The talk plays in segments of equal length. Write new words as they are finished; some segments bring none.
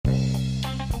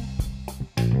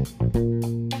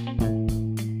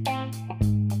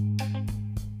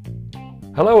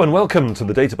Hello and welcome to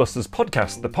the Databusters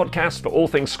podcast, the podcast for all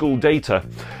things school data.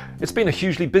 It's been a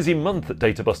hugely busy month at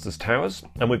Databusters Towers,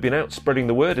 and we've been out spreading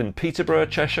the word in Peterborough,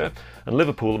 Cheshire and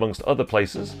Liverpool amongst other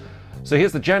places. So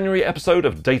here's the January episode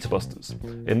of Databusters.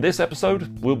 In this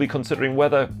episode, we'll be considering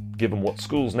whether, given what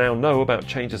schools now know about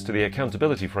changes to the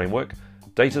accountability framework,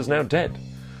 data's now dead.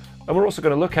 And we're also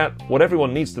going to look at what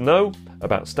everyone needs to know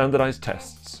about standardised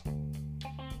tests.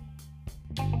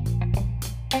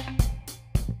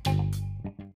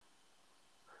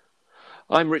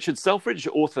 I'm Richard Selfridge,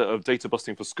 author of Data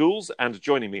Busting for Schools, and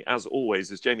joining me, as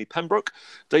always, is Jamie Pembroke,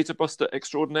 Data Buster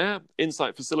extraordinaire,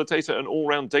 insight facilitator, and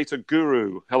all-round data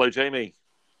guru. Hello, Jamie.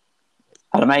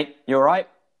 Hello, mate. You all right?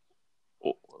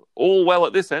 All well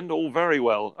at this end, all very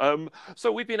well.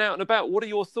 So we've been out and about. What are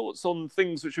your thoughts on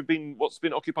things what's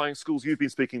been occupying schools you've been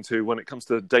speaking to when it comes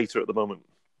to data at the moment?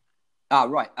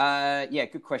 Right. Yeah,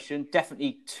 good question.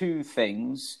 Definitely two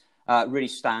things really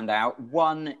stand out.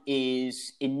 One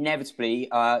is inevitably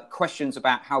questions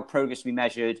about how progress will be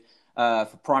measured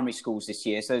for primary schools this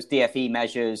year. So those DFE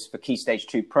measures for Key Stage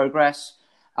 2 progress.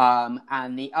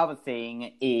 And the other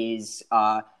thing is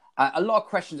a lot of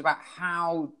questions about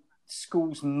how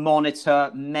schools monitor,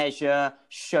 measure,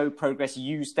 show progress,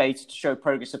 use data to show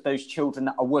progress of those children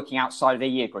that are working outside of their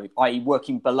year group, i.e.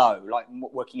 working below, like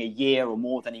working a year or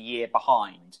more than a year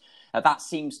behind. That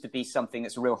seems to be something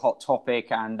that's a real hot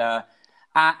topic and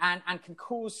can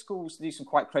cause schools to do some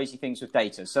quite crazy things with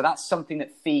data. So that's something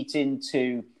that feeds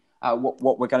into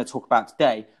what we're going to talk about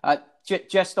today.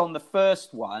 Just on the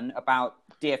first one about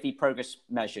DFE progress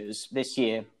measures this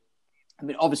year, I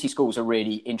mean, obviously schools are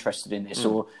really interested in this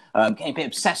or getting a bit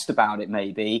obsessed about it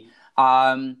maybe.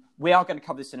 We are going to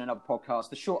cover this in another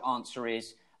podcast. The short answer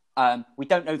is we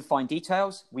don't know the fine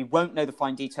details. We won't know the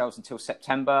fine details until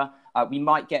September. We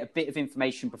might get a bit of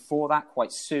information before that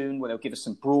quite soon where they'll give us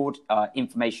some broad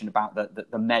information about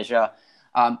the measure.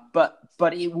 But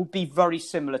it will be very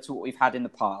similar to what we've had in the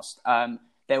past.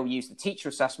 They'll use the teacher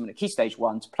assessment at Key Stage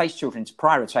 1 to place children into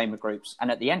prior attainment groups.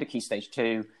 And at the end of Key Stage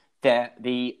 2,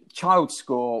 the child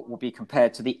score will be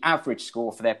compared to the average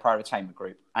score for their prior attainment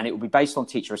group. And it will be based on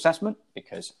teacher assessment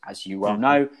because, as you well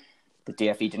know, the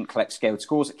DFE didn't collect scaled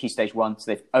scores at Key Stage 1,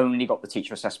 so they've only got the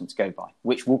teacher assessment to go by,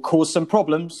 which will cause some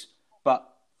problems,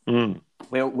 but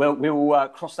we'll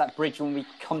cross that bridge when we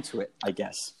come to it, I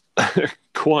guess.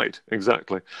 Quite,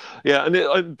 exactly. Yeah,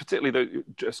 and particularly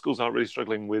the schools are really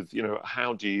struggling with,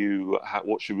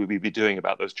 what should we be doing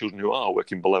about those children who are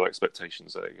working below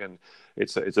expectations? Again,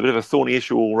 it's a bit of a thorny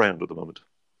issue all round at the moment.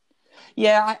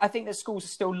 Yeah, I think that schools are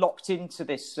still locked into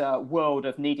this world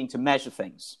of needing to measure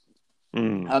things.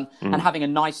 And having a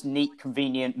nice, neat,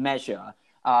 convenient measure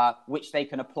which they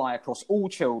can apply across all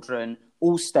children,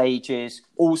 all stages,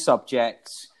 all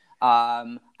subjects.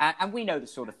 And we know the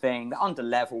sort of thing that under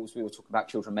levels, we were talking about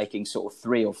children making sort of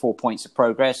 3 or 4 points of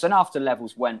progress. And after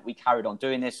levels went, we carried on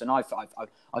doing this. And I've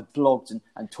blogged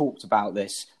and talked about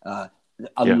this a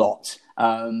lot.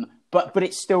 But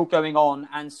it's still going on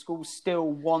and schools still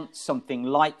want something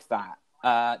like that.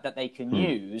 That they can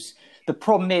use. The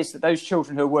problem is that those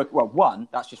children who are working, well, one,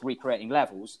 that's just recreating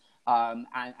levels, and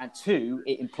two,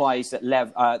 it implies that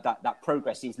that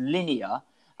progress is linear,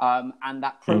 and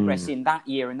that progress in that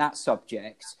year in that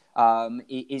subject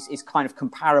is kind of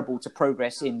comparable to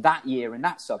progress in that year in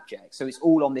that subject. So it's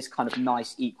all on this kind of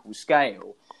nice equal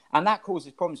scale. And that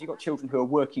causes problems. You've got children who are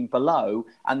working below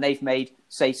and they've made,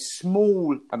 say,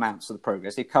 small amounts of the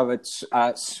progress. They've covered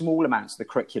small amounts of the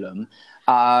curriculum.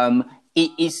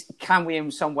 Can we in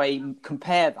some way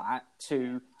compare that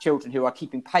to children who are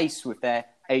keeping pace with their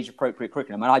age-appropriate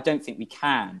curriculum? And I don't think we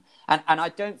can. And I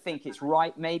don't think it's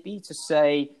right maybe to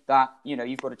say that,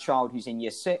 you've got a child who's in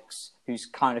year 6, who's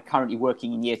kind of currently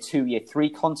working in year 2, year 3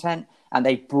 content, and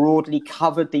they've broadly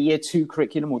covered the year 2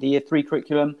 curriculum or the year 3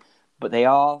 curriculum, but they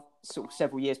are sort of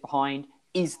several years behind.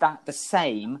 Is that the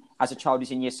same as a child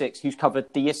who's in year 6 who's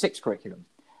covered the year 6 curriculum?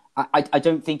 I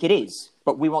don't think it is,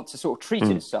 but we want to sort of treat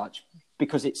it as such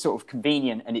because it's sort of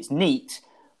convenient and it's neat,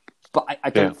 but I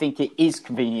don't think it is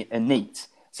convenient and neat.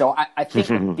 So I think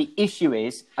that the issue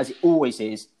is, as it always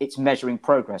is, it's measuring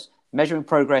progress. Measuring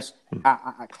progress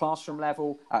at a classroom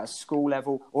level, at a school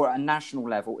level, or at a national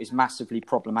level is massively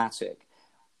problematic.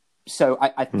 So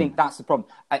I think that's the problem.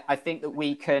 I think that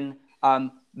we can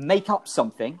make up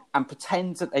something and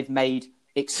pretend that they've made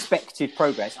expected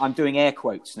progress. I'm doing air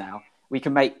quotes now. We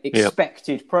can make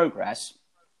expected progress.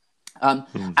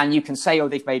 And you can say, oh,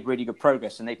 they've made really good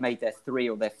progress and they've made their 3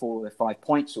 or their 4 or their 5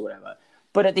 points or whatever.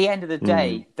 But at the end of the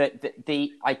day,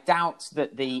 I doubt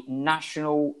that the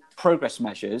national progress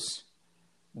measures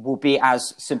will be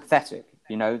as sympathetic.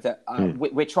 That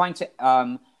we're trying to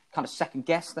kind of second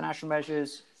guess the national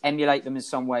measures, emulate them in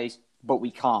some ways, but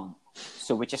we can't.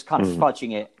 So we're just kind of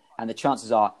fudging it, and the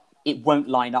chances are it won't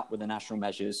line up with the national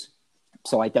measures.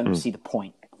 So I don't see the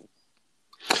point.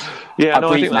 Yeah,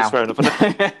 no, I think that's fair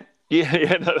enough.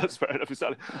 Yeah, no, that's fair enough.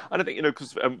 Exactly. And I think,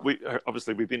 because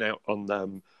we've been out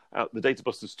on out the Data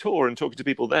Busters tour and talking to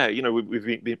people there.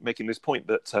 We've been making this point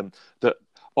that that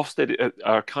Ofsted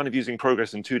are kind of using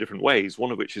progress in two different ways.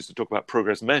 One of which is to talk about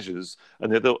progress measures,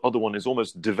 and the other one is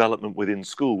almost development within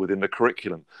school, within the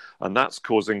curriculum, and that's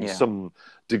causing some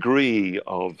degree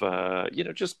of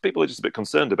just people are just a bit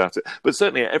concerned about it. But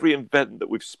certainly, at every event that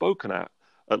we've spoken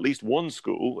at least one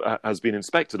school has been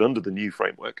inspected under the new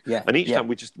framework. Yeah, and each time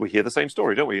we hear the same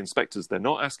story, don't we? Inspectors, they're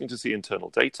not asking to see internal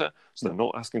data, so they're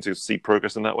not asking to see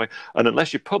progress in that way. And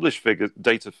unless you publish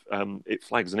data, it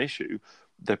flags an issue.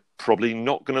 They're probably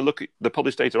not going to look at the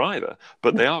published data either,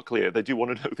 but they are clear. They do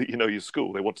want to know that you know your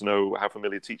school. They want to know how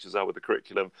familiar teachers are with the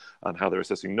curriculum and how they're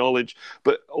assessing knowledge.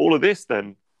 But all of this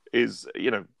then is,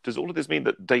 does all of this mean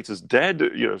that data's dead?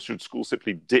 Should schools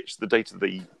simply ditch the data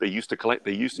they used to collect,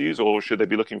 they used to use, or should they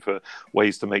be looking for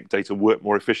ways to make data work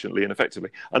more efficiently and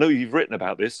effectively? I know you've written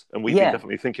about this, and we've been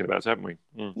definitely thinking about it, haven't we?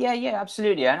 Yeah,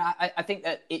 absolutely. And I think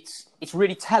that it's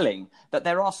really telling that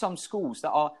there are some schools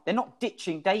that they're not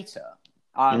ditching data,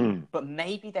 but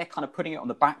maybe they're kind of putting it on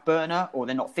the back burner, or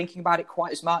they're not thinking about it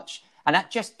quite as much. And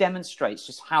that just demonstrates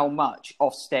just how much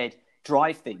Ofsted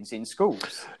drive things in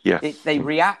schools. Yeah, they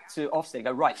react to Ofsted,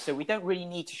 go, right, so we don't really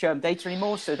need to show them data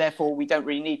anymore, so therefore we don't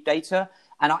really need data.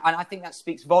 And I think that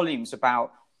speaks volumes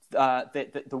about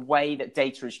the way that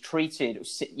data is treated,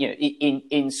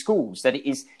 in schools, that it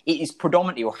is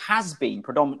predominantly, or has been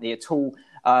predominantly, a tool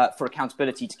for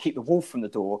accountability to keep the wolf from the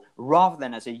door, rather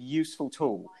than as a useful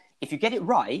tool. If you get it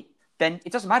right, then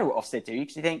it doesn't matter what Ofsted do,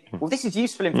 because you think, well, this is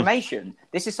useful information.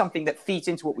 This is something that feeds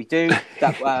into what we do,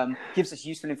 that gives us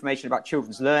useful information about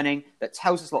children's learning, that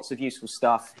tells us lots of useful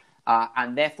stuff.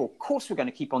 And therefore, of course, we're going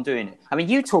to keep on doing it. I mean,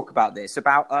 you talk about this,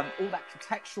 about all that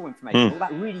contextual information, all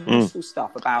that really useful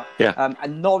stuff about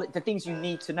and knowledge, the things you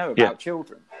need to know about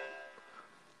children.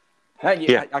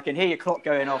 I can hear your clock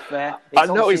going off there. I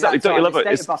know, exactly. Don't you love it?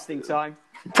 It's data busting time.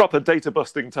 Proper data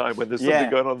busting time when there's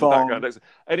something going on in the background.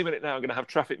 Any minute now I'm going to have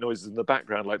traffic noises in the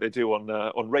background like they do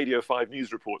on Radio 5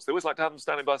 news reports. They always like to have them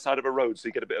standing by the side of a road so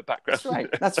you get a bit of background.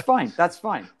 That's right. That's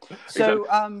fine. So,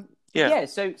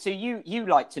 so you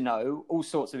like to know all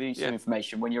sorts of useful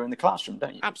information when you're in the classroom,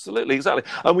 don't you? Absolutely, exactly.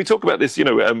 And we talk about this, at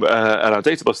our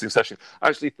data busting session,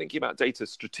 actually thinking about data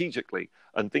strategically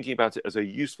and thinking about it as a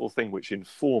useful thing which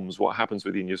informs what happens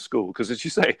within your school. Because as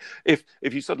you say, if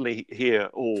you suddenly hear,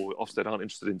 Ofsted aren't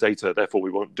interested in data, therefore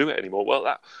we won't do it anymore, well,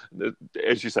 that,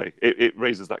 as you say, it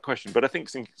raises that question. But I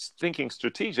think thinking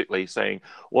strategically, saying,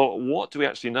 well, what do we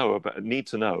actually need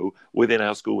to know within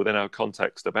our school, within our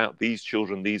context, about these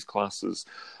children, these classes,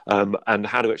 and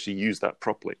how to actually use that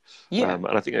properly. And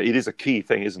I think it is a key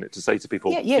thing, isn't it, to say to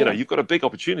people, you've got a big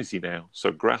opportunity now,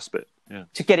 so grasp it.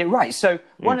 To get it right. So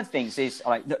one of the things is,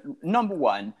 number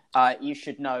one, you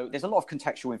should know there's a lot of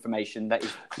contextual information that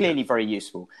is clearly very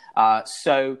useful.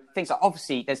 So things like,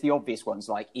 obviously, there's the obvious ones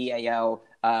like EAL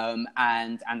and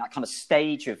that kind of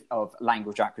stage of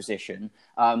language acquisition,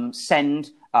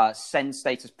 send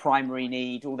status, primary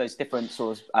need, all those different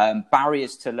sort of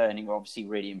barriers to learning are obviously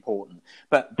really important.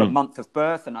 But month of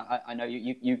birth, and I know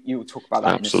you will talk about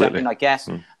that in a second, I guess.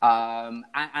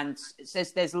 And it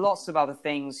says there's lots of other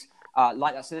things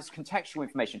like that. So there's contextual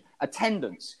information,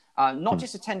 attendance. Not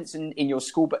just attendance in your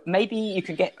school, but maybe you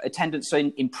can get attendance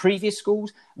in previous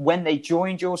schools, when they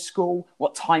joined your school,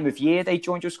 what time of year they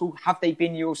joined your school, have they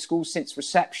been in your school since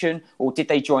reception, or did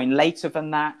they join later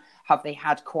than that? Have they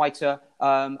had quite have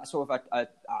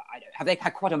they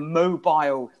had quite a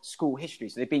mobile school history?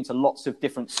 So they've been to lots of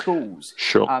different schools.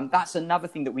 Sure. That's another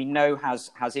thing that we know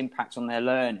has impact on their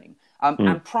learning.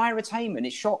 And prior attainment,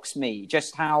 it shocks me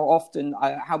just how often,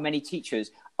 how many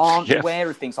teachers aren't aware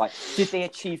of things like, did they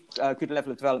achieve a good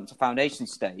level of development to foundation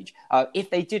stage? If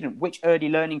they didn't, which early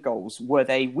learning goals were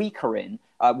they weaker in?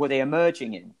 Were they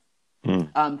emerging in?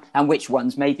 And which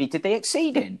ones maybe did they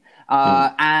exceed in?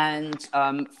 And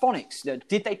phonics,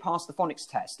 did they pass the phonics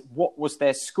test? What was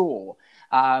their score?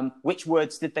 Which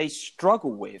words did they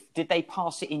struggle with? Did they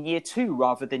pass it in year 2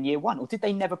 rather than year 1? Or did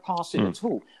they never pass it at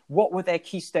all? What were their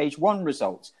key stage 1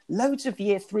 results? Loads of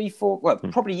year 3, 4, well,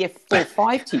 probably year 4,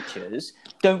 5 teachers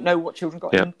don't know what children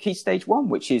got in key stage 1,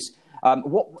 which is,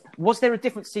 what was there a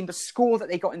difference in the score that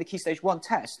they got in the key stage 1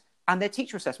 test and their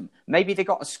teacher assessment. Maybe they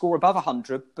got a score above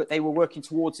 100, but they were working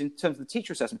towards in terms of the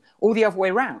teacher assessment, or the other way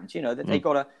around. You know, that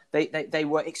they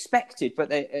were expected,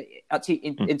 but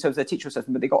in terms of their teacher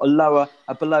assessment, but they got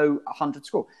a below 100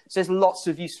 score. So there's lots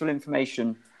of useful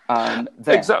information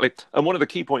there. Exactly. And one of the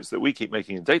key points that we keep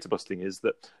making in data busting is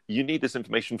that you need this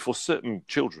information for certain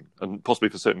children and possibly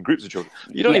for certain groups of children.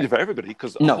 You don't need it for everybody,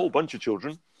 because a whole bunch of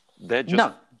children, they're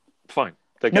just fine.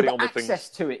 They're getting on with things. Access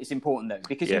to it is important, though,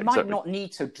 because you might not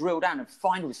need to drill down and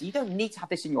find all this. You don't need to have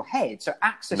this in your head. So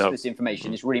access to this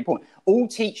information is really important. All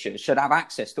teachers should have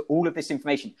access to all of this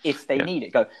information if they need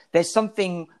it. Go, there's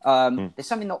something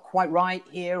not quite right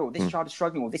here, or this child is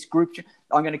struggling, or this group.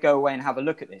 I'm going to go away and have a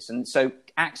look at this. And so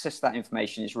access to that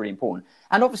information is really important.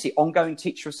 And obviously ongoing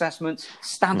teacher assessments,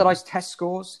 standardized test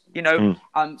scores, you know,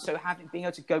 so being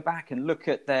able to go back and look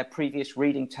at their previous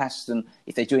reading tests, and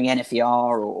if they're doing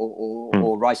NFER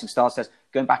or Rising Stars tests,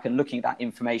 going back and looking at that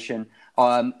information,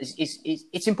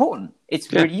 it's important.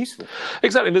 It's really useful.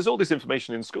 Exactly. And there's all this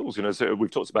information in schools, you know, so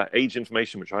we've talked about age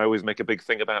information, which I always make a big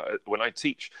thing about. When I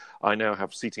teach, I now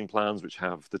have seating plans which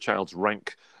have the child's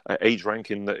rank, age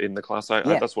rank in the class.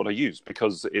 That's what I use,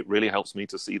 because it really helps me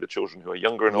to see the children who are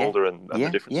younger and older and the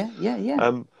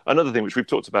difference. Another thing which we've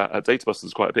talked about at Data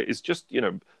Busters quite a bit is just, you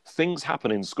know, things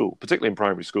happen in school, particularly in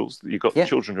primary schools. You've got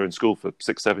children who are in school for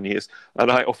 6-7 years.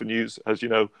 And I often use, as you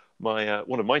know,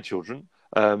 one of my children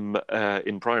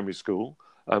in primary school,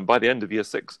 by the end of year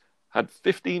 6, had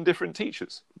 15 different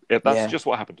teachers. That's just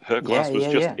what happened. Her class was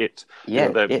just it.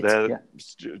 Their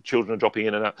children are dropping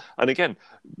in and out. And again,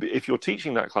 if you're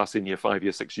teaching that class in year 5,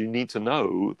 year 6, you need to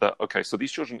know that, okay, so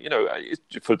these children, you know,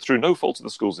 through no fault of the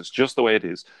schools, it's just the way it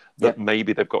is, that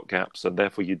maybe they've got gaps, and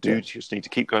therefore you do just need to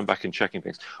keep going back and checking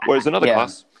things. Whereas another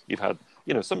class, you've had,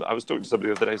 you know, I was talking to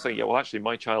somebody the other day saying, well, actually,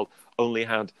 my child only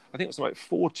had, I think it was like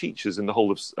 4 teachers in the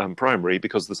whole of primary,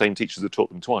 because the same teachers had taught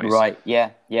them twice. Right,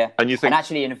 yeah. And you think, and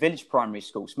actually in a village primary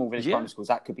school, small village primary schools,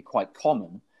 that could be quite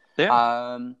common.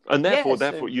 And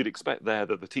therefore you'd expect there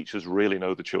that the teachers really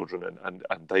know the children,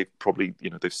 and they've probably, you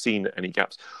know, they've seen any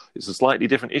gaps. It's a slightly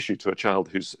different issue to a child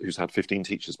who's had 15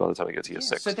 teachers by the time they get to year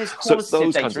 6. So there's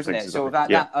qualitative data, isn't there? So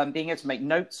that being able to make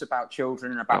notes about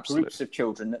children and about groups of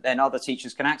children that then other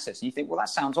teachers can access. And you think, well, that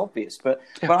sounds obvious, but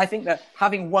I think that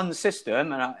having one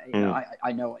system, and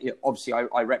I know obviously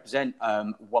I represent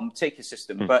one particular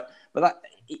system, but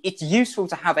it's useful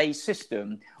to have a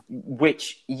system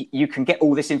which you can get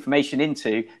all this information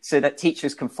into, so that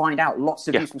teachers can find out lots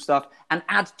of useful stuff and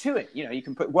add to it. You know, you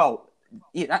can put,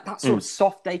 that sort of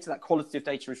soft data, that qualitative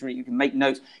data is really, you can make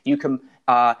notes. You can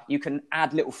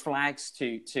add little flags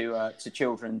to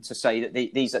children to say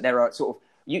that there are sort of,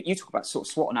 you talk about sort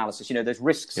of SWOT analysis, you know, there's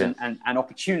risks and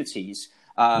opportunities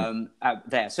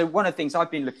there. So one of the things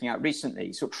I've been looking at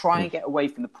recently, sort of try and get away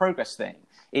from the progress thing,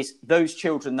 is those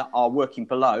children that are working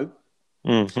below.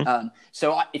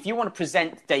 So if you want to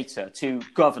present data to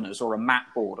governors or a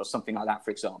map board or something like that,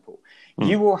 for example,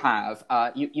 you will have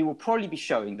you will probably be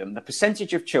showing them the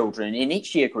percentage of children in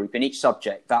each year group, in each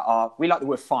subject, that are, we like the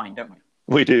word fine, don't we?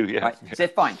 We do, yeah. Right? So they're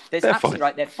fine. They're absolutely fine.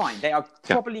 Right. They're fine. They are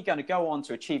probably going to go on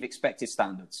to achieve expected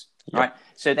standards, right?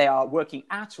 So they are working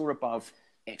at or above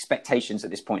expectations at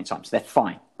this point in time. So they're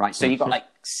fine, right? So you've got like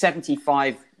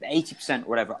 75, 80% or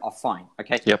whatever are fine,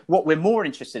 okay? What we're more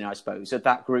interested in, I suppose, are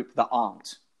that group that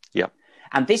aren't.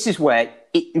 And this is where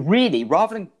it really,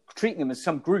 rather than treating them as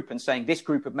some group and saying this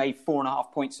group have made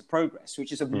 4.5 points of progress,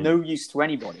 which is of no use to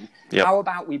anybody, how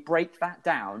about we break that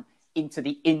down into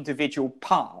the individual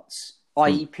parts,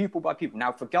 i.e. pupil by pupil.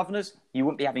 Now, for governors, you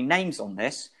wouldn't be having names on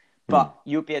this, but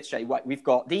you'll be able to say, right, we've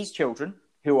got these children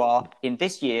who are in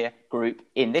this year group,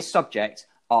 in this subject,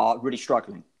 are really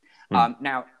struggling.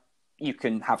 Now, you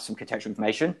can have some contextual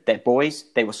information. They're boys,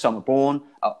 they were summer born,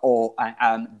 or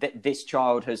this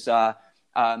child has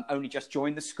only just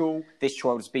joined the school. This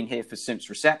child has been here since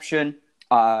reception.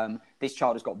 This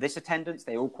child has got this attendance.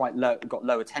 They all got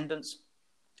low attendance.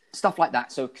 Stuff like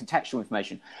that. So contextual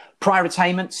information. Prior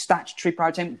attainment, statutory prior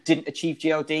attainment, didn't achieve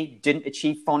GLD, didn't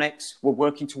achieve phonics, were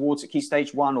working towards a key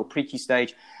stage 1 or pre-key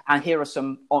stage. And here's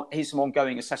some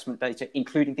ongoing assessment data,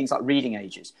 including things like reading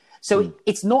ages. So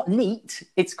it's not neat.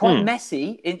 It's quite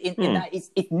messy in that it's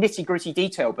nitty-gritty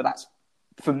detail, but that's,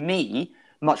 for me,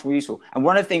 much more useful. And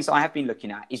one of the things I have been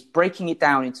looking at is breaking it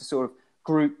down into sort of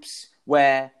groups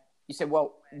where you say,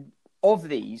 well, of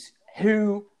these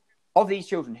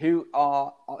children, who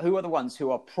are the ones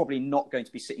who are probably not going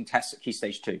to be sitting tests at Key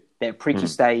Stage 2? They're pre-Key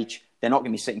stage. They're not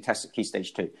going to be sitting tests at Key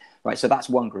Stage 2, right? So that's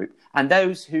one group. And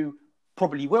those who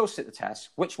probably will sit the test,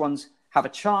 which ones have a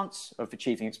chance of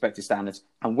achieving expected standards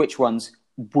and which ones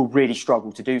will really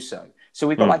struggle to do so? So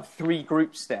we've got like 3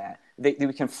 groups there that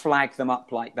we can flag them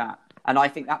up like that. And I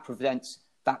think that prevents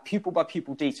that pupil by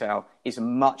pupil detail is a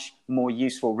much more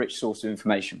useful, rich source of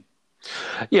information.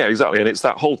 Yeah, exactly. And it's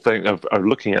that whole thing of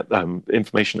looking at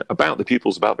information about the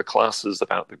pupils, about the classes,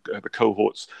 about the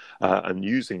cohorts, and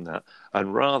using that.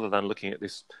 And rather than looking at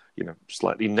this,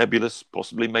 slightly nebulous,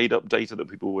 possibly made up data that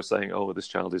people were saying, oh, this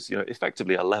child is,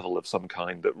 effectively a level of some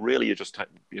kind, that really you're just, a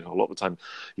lot of the time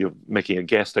you're making a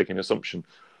guess, taking an assumption.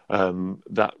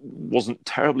 That wasn't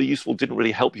terribly useful, didn't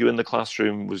really help you in the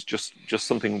classroom, was just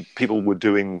something people were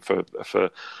doing for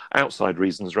outside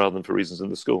reasons rather than for reasons in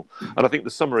the school. And I think the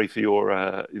summary for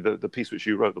your the piece which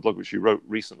you wrote, the blog which you wrote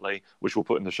recently, which we'll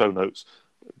put in the show notes,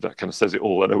 that kind of says it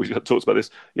all. I know we talked about this,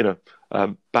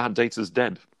 bad data's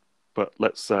dead, but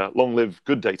let's long live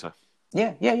good data.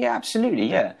 Yeah, absolutely,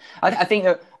 yeah. I think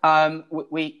that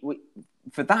we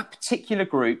for that particular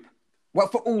group, well,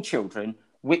 for all children,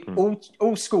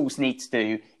 all schools need to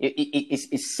do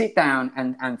is sit down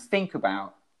and think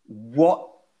about what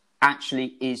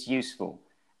actually is useful.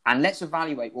 And let's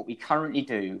evaluate what we currently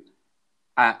do.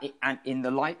 And in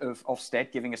the light of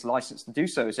Ofsted giving us license to do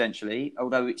so, essentially,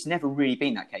 although it's never really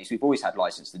been that case, we've always had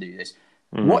license to do this.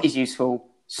 What is useful?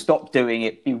 Stop doing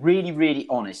it. Be really, really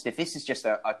honest. If this is just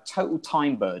a total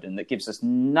time burden that gives us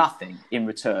nothing in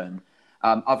return,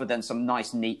 other than some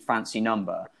nice, neat, fancy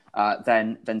number,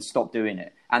 then stop doing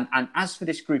it. And as for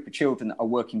this group of children that are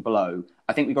working below,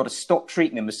 I think we've got to stop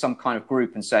treating them as some kind of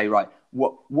group and say, right,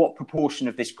 what proportion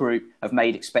of this group have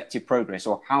made expected progress,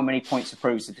 or how many points of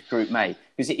progress did the group make?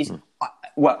 Because it is,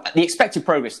 well, the expected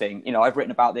progress thing, I've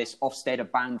written about this. Ofsted are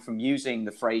banned from using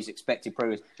the phrase expected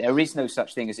progress. There is no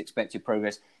such thing as expected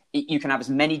progress. You can have as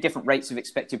many different rates of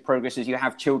expected progress as you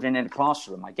have children in a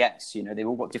classroom, I guess. They've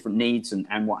all got different needs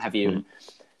and what have you.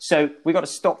 So we've got to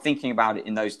stop thinking about it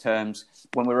in those terms.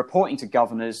 When we're reporting to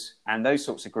governors and those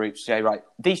sorts of groups, say, right,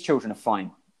 these children are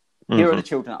fine. Here are the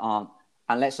children that aren't.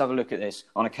 And let's have a look at this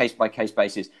on a case-by-case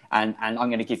basis. And I'm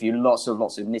going to give you lots of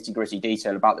nitty-gritty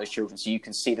detail about those children so you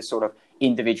can see the sort of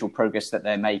individual progress that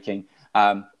they're making.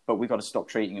 But we've got to stop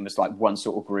treating them as like one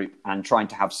sort of group and trying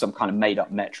to have some kind of made-up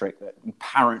metric that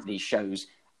apparently shows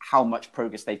how much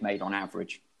progress they've made on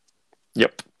average.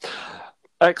 Yep.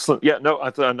 Excellent. Yeah, no,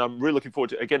 and I'm really looking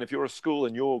forward to it. Again, if you're a school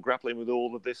and you're grappling with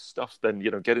all of this stuff, then,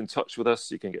 get in touch with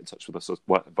us. You can get in touch with us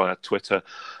via Twitter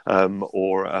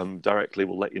or directly.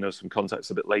 We'll let you know some contacts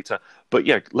a bit later. But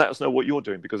yeah, let us know what you're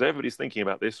doing, because everybody's thinking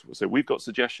about this. So we've got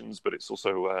suggestions, but it's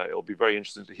also, it'll be very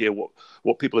interesting to hear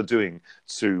what people are doing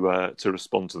to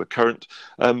respond to the current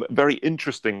very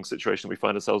interesting situation we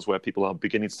find ourselves, where people are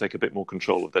beginning to take a bit more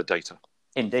control of their data.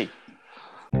 Indeed.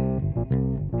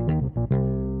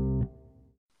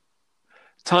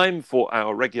 Time for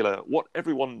our regular What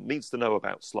Everyone Needs to Know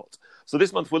About slot. So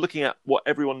this month we're looking at what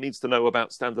everyone needs to know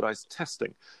about standardized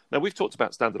testing. Now, we've talked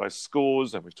about standardized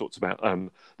scores, and we've talked about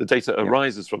the data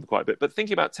arises from quite a bit, but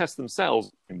thinking about tests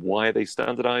themselves and why are they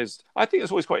standardized, I think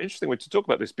it's always quite interesting to talk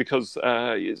about this, because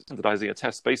standardizing a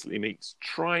test basically means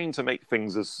trying to make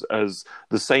things as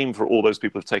the same for all those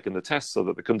people who've taken the test, so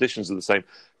that the conditions are the same,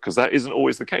 because that isn't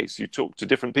always the case. You talk to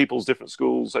different people's different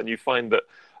schools, and you find that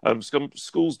some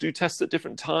schools do tests at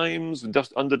different times and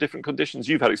just under different conditions.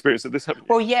 You've had experience of this, haven't you?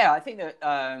 Well, yeah, I think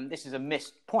that this is a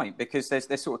missed point, because there's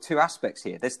sort of two aspects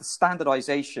here. There's the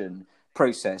standardization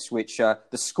process, which the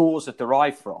scores are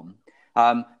derived from.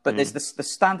 But there's the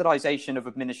standardization of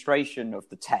administration of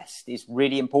the test is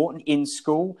really important in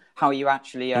school, how you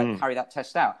actually carry that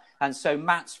test out. And so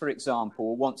MATs, for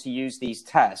example, want to use these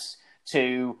tests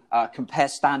to compare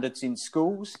standards in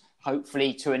schools,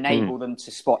 hopefully to enable them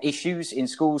to spot issues in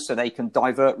schools so they can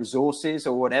divert resources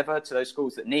or whatever to those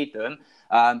schools that need them.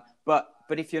 But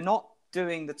if you're not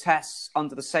doing the tests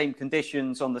under the same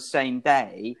conditions on the same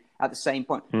day at the same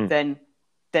point, then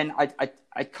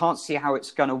I can't see how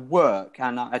it's going to work.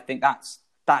 And I think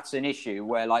that's an issue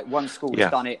where, like, one school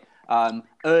has done it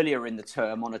earlier in the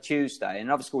term on a Tuesday, and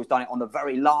another school has done it on the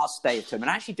very last day of term. And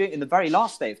actually doing it in the very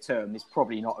last day of term is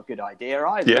probably not a good idea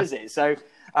either, is it? So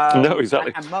no,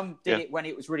 exactly. And Mum did it when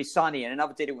it was really sunny, and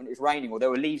another did it when it was raining, or there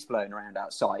were leaves blowing around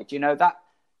outside.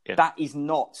 That is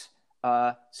not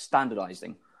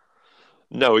standardizing.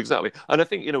 No, exactly. And I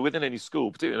think, within any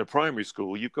school, particularly in a primary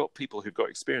school, you've got people who've got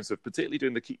experience of particularly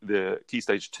doing the Key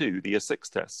Stage 2, the Year 6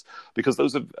 tests, because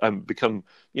those have become,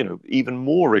 even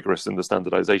more rigorous in the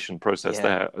standardization process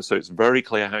there. So it's very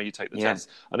clear how you take the tests.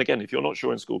 And again, if you're not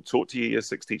sure in school, talk to your Year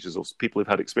 6 teachers or people who've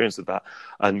had experience of that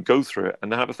and go through it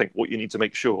and have a think. What you need to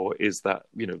make sure is that,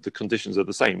 the conditions are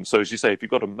the same. So as you say, if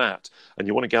you've got a MAT and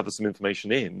you want to gather some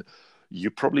information in, you're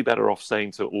probably better off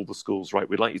saying to all the schools, right,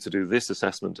 we'd like you to do this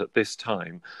assessment at this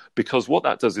time, because what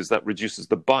that does is that reduces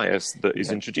the bias that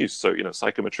is introduced. So,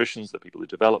 psychometricians, the people who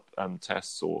develop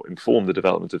tests or inform the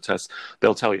development of tests,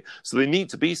 they'll tell you. So they need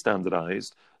to be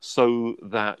standardized so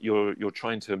that you're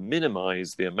trying to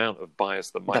minimize the amount of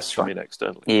bias that might come in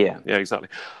externally. Yeah, exactly.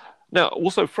 Now,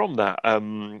 also from that,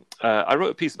 I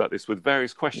wrote a piece about this with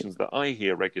various questions that I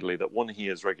hear regularly, that one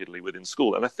hears regularly within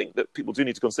school. And I think that people do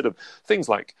need to consider things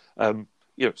like,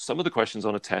 some of the questions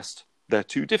on a test, they're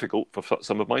too difficult for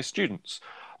some of my students.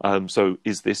 So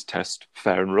is this test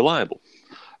fair and reliable?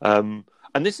 And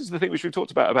this is the thing which we've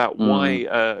talked about why,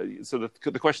 so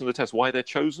the question of the test, why they're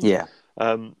chosen. Yeah.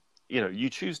 You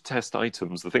choose test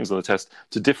items, the things on the test,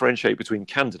 to differentiate between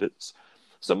candidates.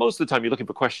 So most of the time you're looking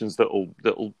for questions that'll,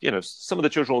 some of the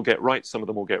children will get right, some of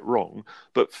them will get wrong.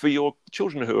 But for your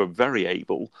children who are very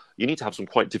able, you need to have some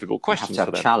quite difficult questions for them. You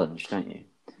have to have a challenge, don't you?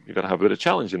 You've got to have a bit of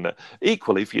challenge in there.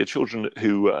 Equally, for your children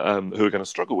who are going to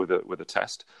struggle with a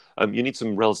test, you need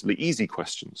some relatively easy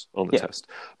questions on the test.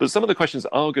 But some of the questions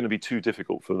are going to be too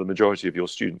difficult for the majority of your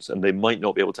students, and they might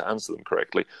not be able to answer them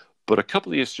correctly. But a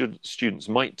couple of your students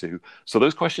might do. So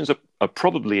those questions are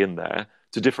probably in there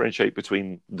to differentiate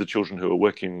between the children who are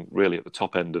working really at the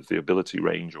top end of the ability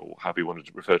range, or however you wanted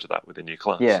to refer to that within your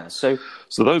class. Yeah. So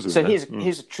those are. So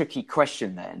here's a tricky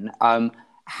question then.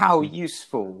 How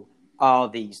useful are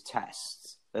these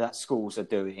tests that schools are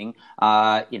doing?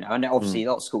 And obviously a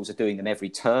lot of schools are doing them every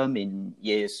term in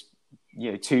years,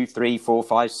 2, 3, 4,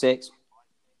 5, 6.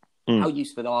 How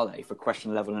useful are they for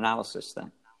question level analysis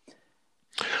then?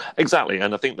 Exactly,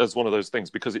 and I think that's one of those things,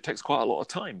 because it takes quite a lot of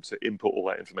time to input all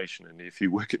that information. And if you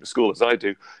work in a school, as I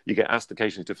do, you get asked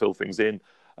occasionally to fill things in.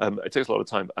 It takes a lot of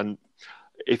time. And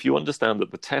if you understand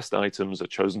that the test items are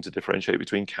chosen to differentiate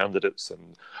between candidates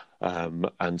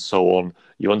and so on,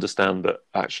 you understand that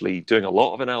actually doing a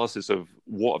lot of analysis of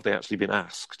what have they actually been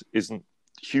asked isn't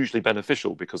hugely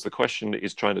beneficial, because the question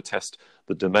is trying to test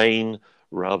the domain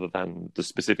rather than the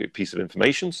specific piece of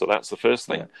information. So that's the first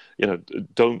thing.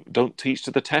 Don't teach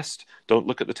to the test. Don't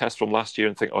look at the test from last year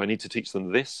and think, I need to teach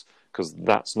them this, because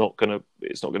it's not going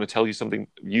to tell you something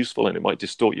useful, and it might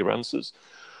distort your answers.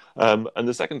 And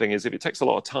the second thing is, if it takes a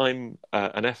lot of time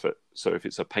and effort, so if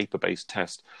it's a paper-based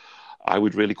test, I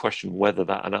would really question whether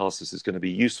that analysis is going to be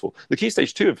useful. The Key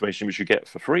Stage 2 information, which you get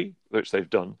for free, which they've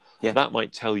done, that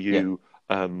might tell you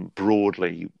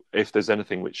broadly if there's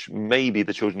anything which maybe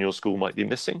the children in your school might be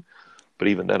missing. But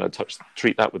even then, I'd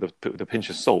treat that with a pinch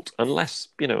of salt. Unless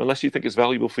you think it's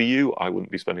valuable for you, I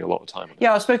wouldn't be spending a lot of time on it.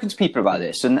 Yeah, I've spoken to people about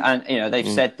this, and they've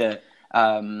said that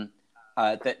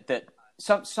that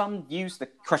some use the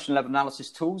question level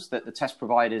analysis tools that the test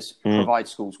providers provide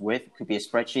schools with. It could be a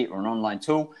spreadsheet or an online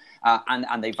tool,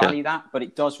 and they value that. But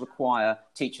it does require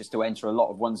teachers to enter a lot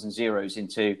of ones and zeros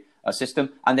into a system.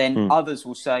 And then others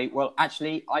will say, well,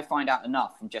 actually, I find out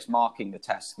enough from just marking the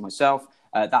test myself.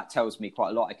 That tells me quite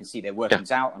a lot. I can see their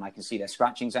workings out, and I can see their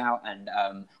scratchings out, and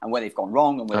where they've gone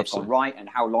wrong and where they've gone right, and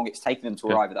how long it's taken them to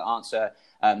arrive at that answer,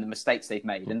 the mistakes they've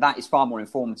made. And that is far more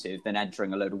informative than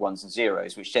entering a load of ones and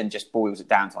zeros, which then just boils it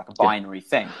down to like a binary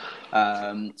thing.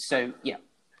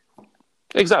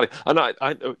 Exactly. And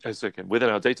again, within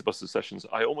our Data Busters sessions,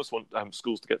 I almost want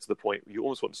schools to get to the point,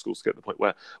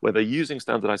 where they're using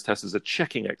standardized tests as a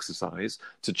checking exercise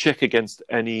to check against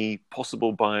any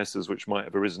possible biases which might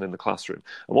have arisen in the classroom.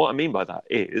 And what I mean by that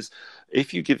is,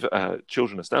 if you give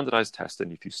children a standardized test,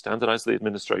 and if you standardize the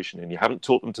administration and you haven't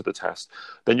taught them to the test,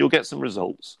 then you'll get some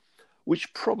results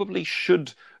which probably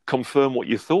should confirm what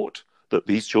you thought, that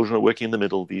these children are working in the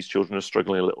middle, these children are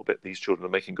struggling a little bit, these children are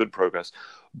making good progress.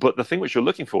 But the thing which you're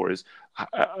looking for is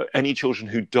any children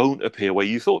who don't appear where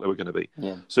you thought they were going to be.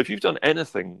 Yeah. So if you've done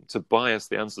anything to bias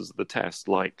the answers of the test,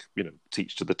 like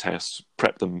teach to the test,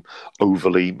 prep them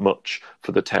overly much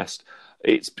for the test,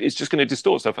 it's just going to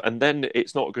distort stuff, and then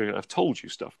it's not going to have told you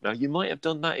stuff. Now, you might have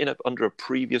done that under a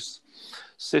previous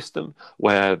system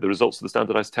where the results of the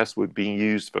standardized tests were being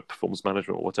used for performance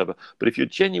management or whatever. But if you're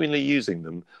genuinely using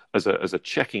them as a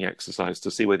checking exercise to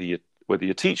see whether your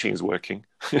teaching is working,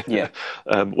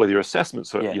 whether your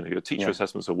assessments are, your teacher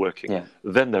assessments are working,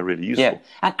 then they're really useful.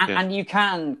 Yeah, and you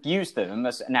can use them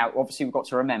now. Obviously, we've got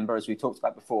to remember, as we talked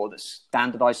about before, that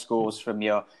standardized scores from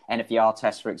your NFER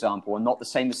test, for example, are not the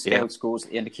same as scaled scores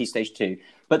at the end of Key Stage 2.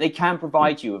 But they can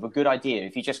provide you with a good idea.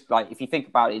 If you think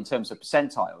about it in terms of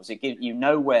percentiles, it gives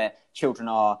where children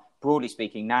are, broadly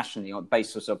speaking, nationally on the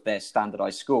basis of their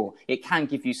standardized score. It can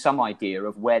give you some idea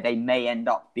of where they may end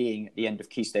up being at the end of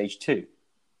Key Stage 2.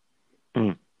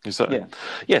 So one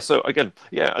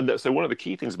of the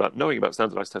key things about knowing about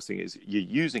standardized testing is you're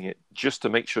using it just to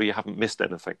make sure you haven't missed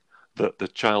anything. that the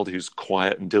child who's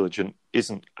quiet and diligent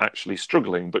isn't actually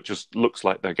struggling, but just looks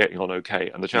like they're getting on okay,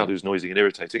 and the child who's noisy and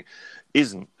irritating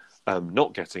isn't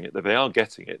not getting it, that they are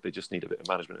getting it, they just need a bit of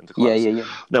management in the class.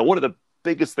 Now, one of the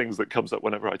biggest things that comes up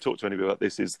whenever I talk to anybody about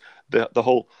this is the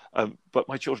whole, but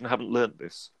my children haven't learned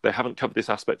this. They haven't covered this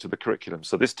aspect of the curriculum,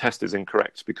 so this test is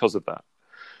incorrect because of that.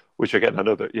 Which, again, I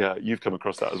know that, you've come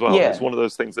across that as well. It's one of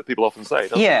those things that people often say,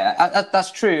 doesn't it?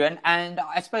 That's true. And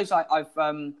I suppose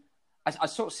I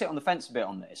sort of sit on the fence a bit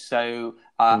on this. So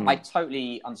I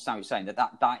totally understand what you're saying,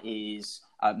 that is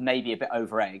maybe a bit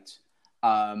over-egged.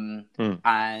 And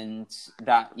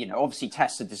that, obviously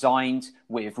tests are designed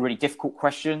with really difficult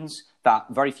questions that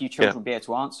very few children will be able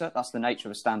to answer. That's the nature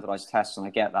of a standardized test, and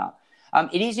I get that.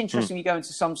 It is interesting you go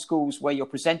into some schools where you're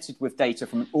presented with data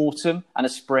from an autumn and a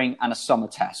spring and a summer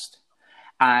test.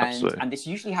 And this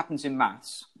usually happens in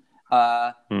maths,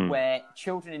 where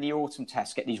children in the autumn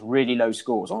test get these really low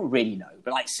scores, or really low,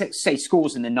 but like say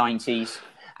scores in the 90s,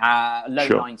 low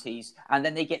 90s, and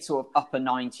then they get sort of upper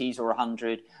 90s or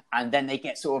 100, and then they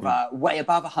get sort of way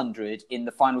above 100 in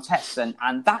the final tests. And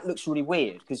that looks really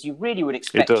weird, because you really would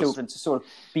expect children to sort of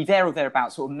be there or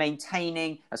thereabouts, sort of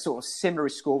maintaining a sort of similar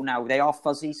score. Now, they are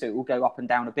fuzzy, so it will go up and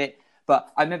down a bit.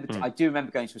 But I do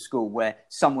remember going to a school where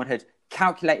someone had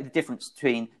calculated the difference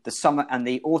between the summer and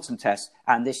the autumn test,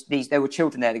 and there were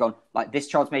children there. They're gone, like, this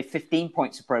child's made 15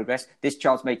 points of progress, this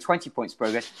child's made 20 points of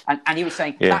progress, and he was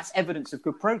saying that's evidence of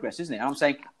good progress, isn't it? And I'm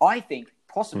saying I think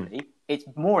possibly it's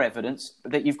more evidence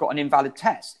that you've got an invalid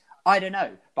test. I don't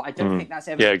know, but I don't think that's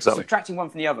evidence. Yeah, exactly. Subtracting one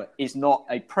from the other is not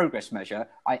a progress measure.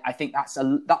 I think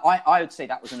I would say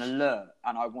that was an alert,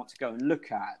 and I want to go and look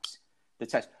at the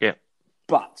test. Yeah.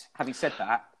 But having said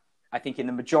that, I think in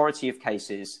the majority of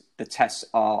cases, the tests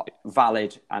are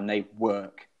valid and they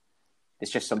work. It's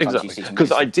just sometimes you see some...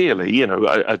 Because ideally,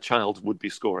 a child would be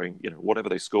scoring, whatever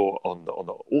they score on the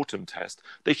autumn test,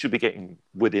 they should be getting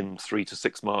within 3 to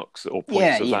 6 marks or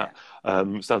points of that,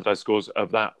 standardized scores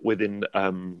of that within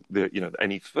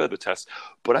any further tests.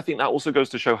 But I think that also goes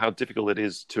to show how difficult it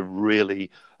is to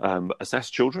really assess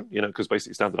children, because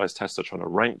basically standardized tests are trying to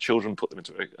rank children, put them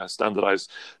into a standardized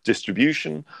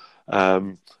distribution.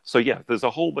 There's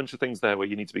a whole bunch of things there where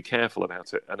you need to be careful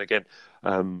about it. And again,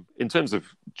 in terms of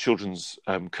children's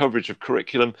coverage of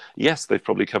curriculum, yes, they've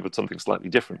probably covered something slightly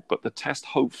different, but the test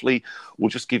hopefully will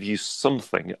just give you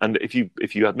something. And if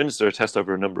you administer a test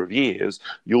over a number of years,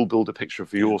 you'll build a picture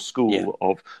for your school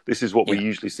of this is what we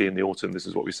usually see in the autumn, this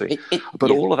is what we see.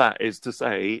 But all of that is to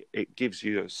say it gives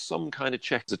you some kind of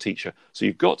check as a teacher. So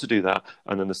you've got to do that.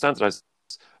 And then the standardized,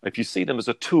 if you see them as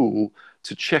a tool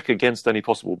to check against any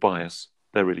possible bias,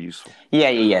 they're really useful.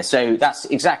 Yeah. So that's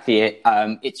exactly it.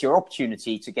 It's your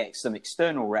opportunity to get some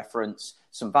external reference,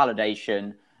 some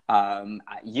validation,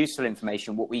 useful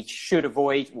information. What we should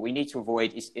avoid, what we need to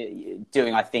avoid is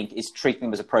treating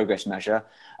them as a progress measure,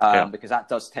 because that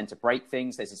does tend to break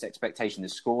things. There's this expectation the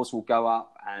scores will go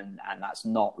up, and that's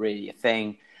not really a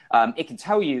thing. It can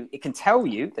tell you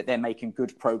that they're making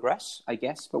good progress, I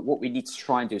guess, but what we need to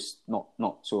try and do is not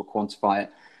sort of quantify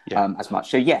it as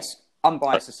much. So yes,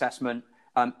 unbiased assessment,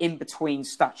 in between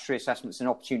statutory assessments, an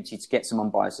opportunity to get some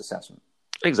unbiased assessment.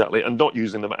 Exactly, and not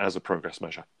using them as a progress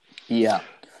measure. Yeah.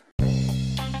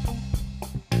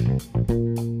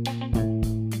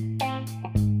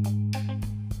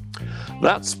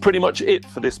 That's pretty much it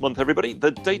for this month, everybody. The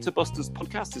Data Busters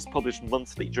podcast is published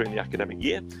monthly during the academic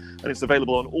year, and it's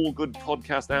available on all good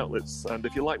podcast outlets. And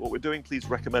if you like what we're doing, please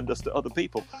recommend us to other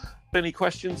people. Any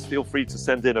questions, feel free to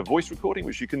send in a voice recording,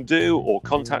 which you can do, or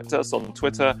contact us on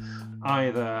Twitter,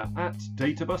 either at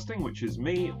Databusting, which is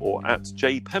me, or at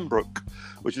jpembroke,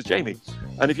 which is Jamie.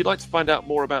 And if you'd like to find out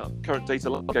more about current data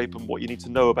landscape and what you need to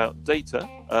know about data,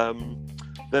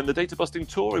 then the Data Busting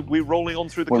Tour, we're rolling on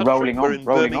through the country. We're in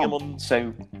Birmingham on...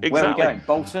 So where are we going?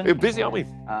 Bolton? We're busy, aren't we?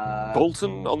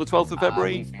 Bolton on the 12th of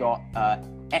February. We've got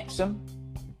Epsom,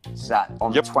 is that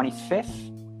on the 25th?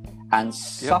 And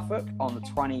Suffolk on the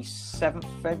 27th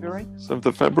of February. 7th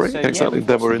of February, exactly. We've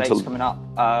got some dates coming up.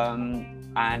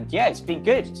 And it's been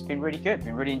good. It's been really good.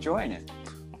 Been really enjoying it.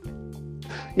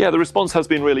 Yeah, the response has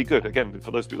been really good. Again,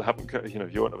 for those people who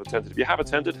haven't, you won't have attended. If you have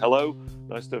attended, hello,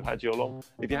 nice to have had you along.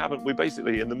 If you haven't, we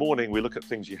basically, in the morning, we look at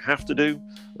things you have to do.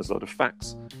 There's a lot of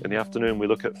facts. In the afternoon, we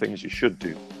look at things you should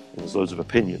do. There's loads of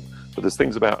opinion. But there's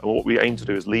things about, and what we aim to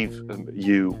do is leave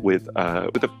you with a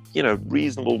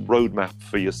reasonable roadmap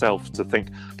for yourself to think,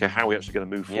 okay, how are we actually going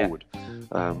to move forward?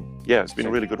 It's been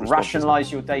a really good response.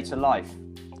 Rationalise your data life.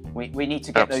 We need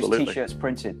to get those T-shirts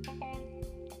printed.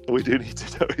 We do need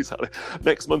to know exactly.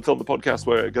 Next month on the podcast,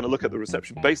 we're going to look at the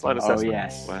reception baseline assessment. Oh,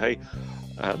 yes. Where, hey,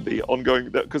 and the ongoing,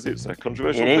 because it's a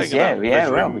controversial It thing. is,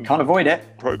 well, we can't avoid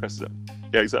it. Progress.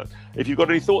 Yeah, exactly. If you've got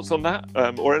any thoughts on that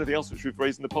or anything else which we've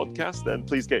raised in the podcast, then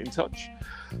please get in touch.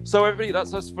 So everybody,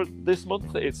 that's us for this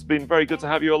month. It's been very good to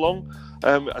have you along.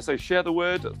 I say share the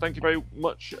word. Thank you very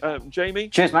much, Jamie.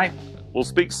 Cheers, mate. We'll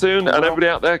speak soon, and everybody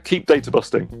out there, keep data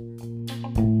busting.